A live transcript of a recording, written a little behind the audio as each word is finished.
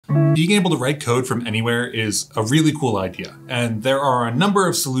Being able to write code from anywhere is a really cool idea, and there are a number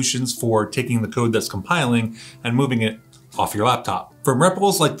of solutions for taking the code that's compiling and moving it off your laptop. From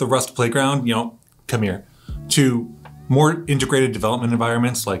repos like the Rust Playground, come here, to more integrated development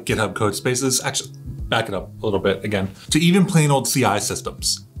environments like GitHub Codespaces, actually, back it up a little bit again, to even plain old CI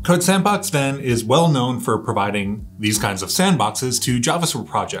systems. CodeSandbox then is well known for providing these kinds of sandboxes to JavaScript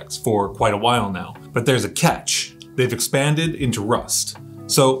projects for quite a while now. But there's a catch. They've expanded into Rust.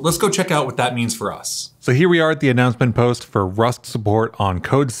 So let's go check out what that means for us. So here we are at the announcement post for Rust support on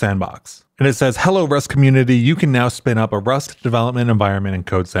CodeSandbox. And it says, "Hello Rust community, you can now spin up a Rust development environment in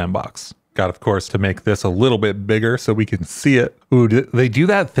CodeSandbox." Got, of course, to make this a little bit bigger so we can see it. Ooh, they do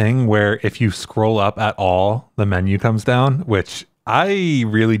that thing where if you scroll up at all, the menu comes down, which I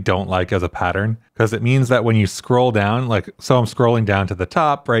really don't like as a pattern, because it means that when you scroll down, so I'm scrolling down to the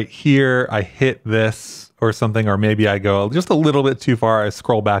top right here, I hit this or something, or maybe I go just a little bit too far, I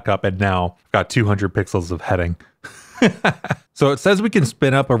scroll back up, and now I've got 200 pixels of heading. So it says we can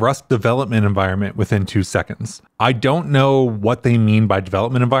spin up a Rust development environment within 2 seconds. I don't know what they mean by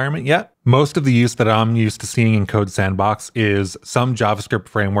development environment yet. Most of the use that I'm used to seeing in CodeSandbox is some JavaScript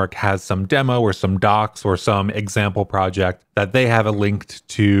framework has some demo or some docs or some example project that they have linked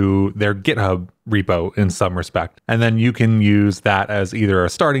to their GitHub repo in some respect. And then you can use that as either a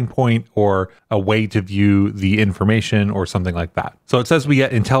starting point or a way to view the information or something like that. So it says we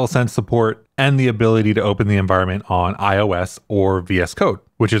get IntelliSense support and the ability to open the environment on iOS or VS Code,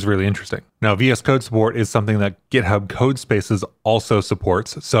 which is really interesting. Now, VS Code support is something that GitHub Codespaces also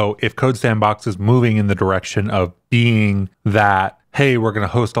supports. So if CodeSandbox is moving in the direction of being that, hey, we're going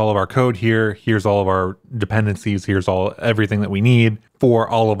to host all of our code here, here's all of our dependencies, here's everything that we need for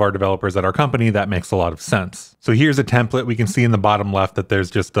all of our developers at our company, that makes a lot of sense. So here's a template. We can see in the bottom left that there's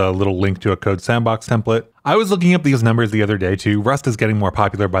just a little link to a CodeSandbox template. I was looking up these numbers the other day too. Rust is getting more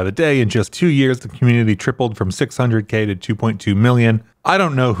popular by the day. In just 2 years, the community tripled from 600K to 2.2 million. I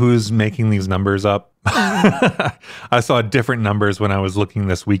don't know who's making these numbers up. I saw different numbers when I was looking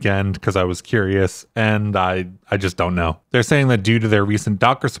this weekend because I was curious, and I just don't know. They're saying that due to their recent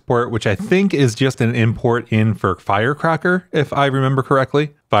Docker support, which I think is just an import in for Firecracker, if I remember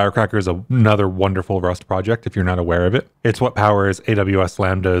correctly. Firecracker is another wonderful Rust project if you're not aware of it. It's what powers AWS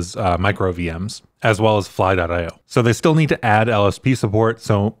Lambda's micro VMs, as well as Fly.io. So they still need to add LSP support,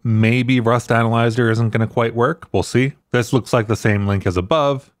 so maybe Rust Analyzer isn't going to quite work. We'll see. This looks like the same link as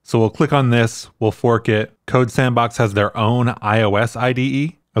above. So we'll click on this, we'll fork it. CodeSandbox has their own iOS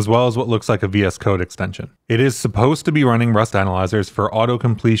IDE, as well as what looks like a VS Code extension. It is supposed to be running Rust analyzers for auto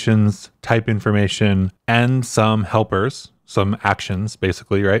completions, type information, and some helpers, some actions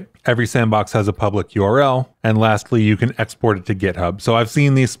basically, right? Every sandbox has a public URL. And lastly, you can export it to GitHub. So I've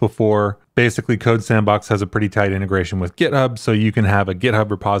seen these before. Basically, CodeSandbox has a pretty tight integration with GitHub, so you can have a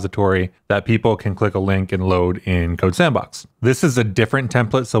GitHub repository that people can click a link and load in CodeSandbox. This is a different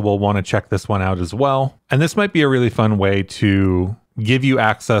template, so we'll want to check this one out as well. And this might be a really fun way to give you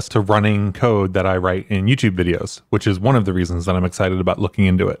access to running code that I write in YouTube videos, which is one of the reasons that I'm excited about looking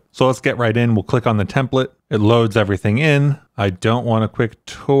into it. So let's get right in. We'll click on the template. It loads everything in. I don't want a quick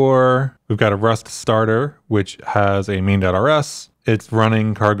tour. We've got a Rust starter, which has a main.rs. It's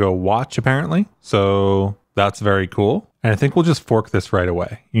running cargo watch apparently. So that's very cool. And I think we'll just fork this right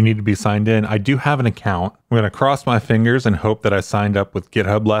away. You need to be signed in. I do have an account. I'm going to cross my fingers and hope that I signed up with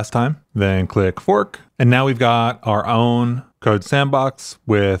GitHub last time. Then click fork. And now we've got our own CodeSandbox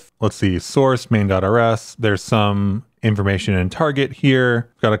with, let's see, source, main.rs. There's some information in target here.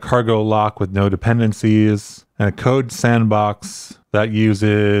 We've got a cargo lock with no dependencies and a CodeSandbox that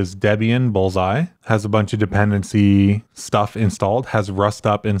uses Debian Bullseye, has a bunch of dependency stuff installed, has Rust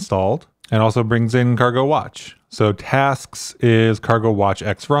up installed, and also brings in Cargo Watch. So tasks is Cargo Watch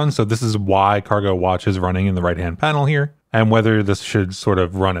X run. So this is why Cargo Watch is running in the right-hand panel here, and whether this should sort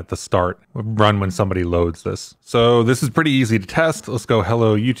of run at the start, run when somebody loads this. So this is pretty easy to test. Let's go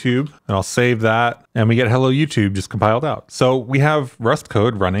hello YouTube, and I'll save that. And we get hello YouTube just compiled out. So we have Rust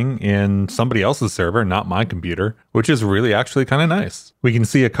code running in somebody else's server, not my computer, which is really actually kind of nice. We can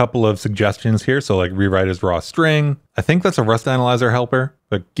see a couple of suggestions here. So like rewrite as raw string. I think that's a Rust Analyzer helper,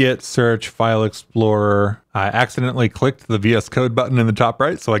 but git, search, file explorer. I accidentally clicked the VS Code button in the top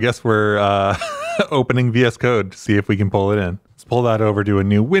right. So I guess we're opening VS Code to see if we can pull it in. Let's pull that over to a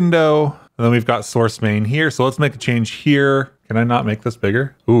new window. And then we've got source main here. So let's make a change here. Can I not make this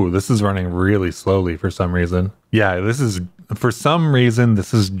bigger? Ooh, this is running really slowly for some reason. Yeah, for some reason,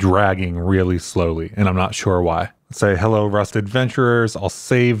 this is dragging really slowly, and I'm not sure why. Let's say hello Rust adventurers. I'll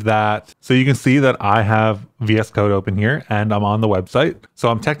save that. So you can see that I have VS Code open here and I'm on the website. So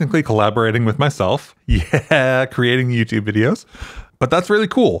I'm technically collaborating with myself. Yeah, creating YouTube videos. But that's really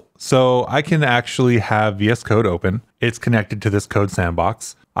cool. So I can actually have VS Code open. It's connected to this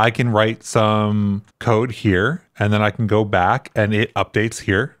CodeSandbox. I can write some code here, and then I can go back and it updates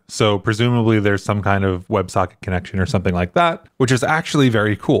here. So presumably there's some kind of WebSocket connection or something like that, which is actually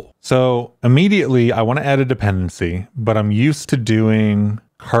very cool. So immediately I want to add a dependency, but I'm used to doing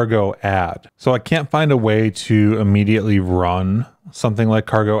cargo add. So I can't find a way to immediately run something like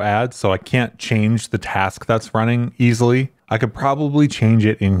cargo add. So I can't change the task that's running easily. I could probably change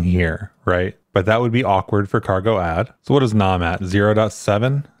it in here, right? But that would be awkward for cargo add. So what is nom at?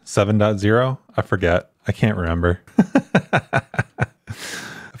 0.7? 7.0? I forget. I can't remember.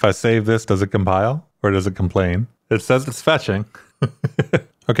 If I save this, does it compile or does it complain? It says it's fetching.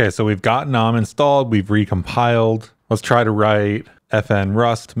 Okay, so we've got nom installed. We've recompiled. Let's try to write fn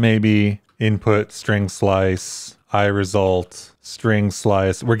rust maybe. Input string slice. iResult string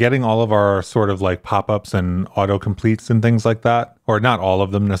slice. We're getting all of our sort of like pop-ups and autocompletes and things like that, or not all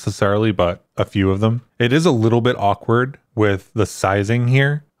of them necessarily, but a few of them. It is a little bit awkward with the sizing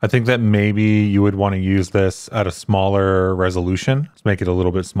here. I think that maybe you would want to use this at a smaller resolution. Let's make it a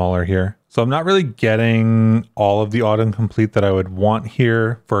little bit smaller here. So I'm not really getting all of the autocomplete that I would want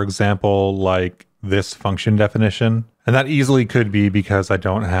here. For example, like this function definition. And that easily could be because I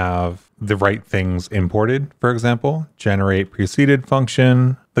don't have the right things imported. For example, generate preceded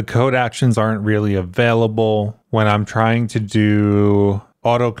function. The code actions aren't really available when I'm trying to do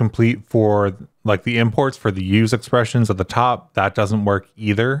autocomplete for like the imports for the use expressions at the top. That doesn't work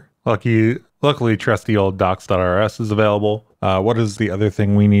either. Luckily, trusty old docs.rs is available. What is the other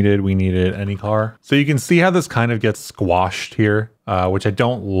thing we needed? We needed any car. So you can see how this kind of gets squashed here, which I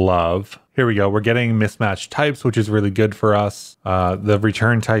don't love. Here we go. We're getting mismatched types, which is really good for us. The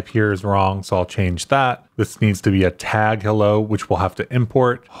return type here is wrong, so I'll change that. This needs to be a tag hello, which we'll have to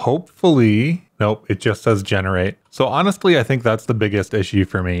import. Hopefully, nope, it just says generate. So honestly, I think that's the biggest issue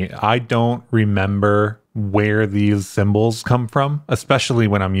for me. I don't remember where these symbols come from, especially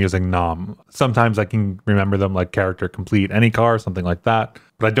when I'm using nom. Sometimes I can remember them like character complete any car, something like that.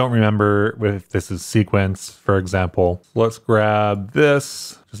 But I don't remember if this is sequence, for example. Let's grab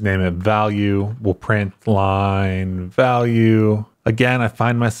this, just name it value. We'll print line value. Again, I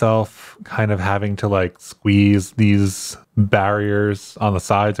find myself kind of having to like squeeze these barriers on the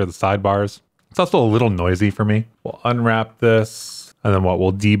sides or the sidebars. It's also a little noisy for me. We'll unwrap this and then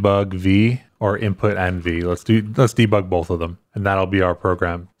we'll debug V or input NV. Let's debug both of them and that'll be our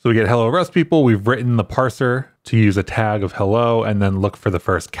program. So we get hello Rust people. We've written the parser to use a tag of hello and then look for the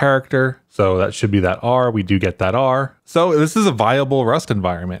first character. So that should be that R. We do get that R. So this is a viable Rust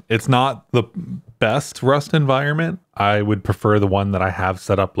environment. It's not the best Rust environment. I would prefer the one that I have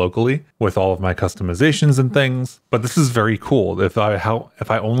set up locally with all of my customizations and things. But this is very cool. If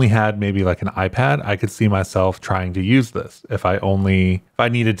I only had maybe like an iPad, I could see myself trying to use this. If I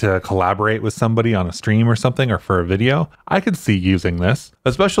needed to collaborate with somebody on a stream or something or for a video, I could see using this,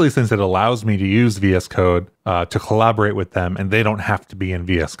 especially since it allows me to use VS Code to collaborate with them and they don't have to be in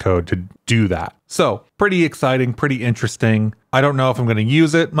VS Code to do that. So pretty exciting, pretty interesting. I don't know if I'm going to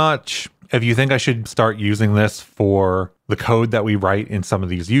use it much. If you think I should start using this for the code that we write in some of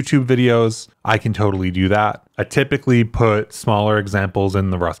these YouTube videos, I can totally do that. I typically put smaller examples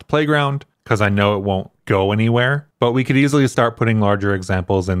in the Rust playground because I know it won't go anywhere, but we could easily start putting larger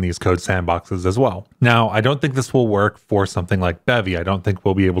examples in these code sandboxes as well. Now, I don't think this will work for something like Bevy. I don't think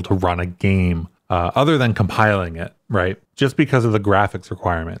we'll be able to run a game other than compiling it, right? Just because of the graphics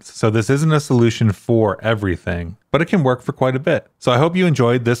requirements. So this isn't a solution for everything, but it can work for quite a bit. So I hope you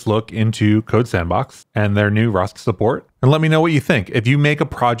enjoyed this look into CodeSandbox and their new Rust support. And let me know what you think. If you make a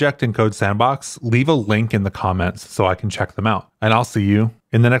project in CodeSandbox, leave a link in the comments so I can check them out. And I'll see you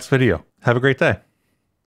in the next video. Have a great day.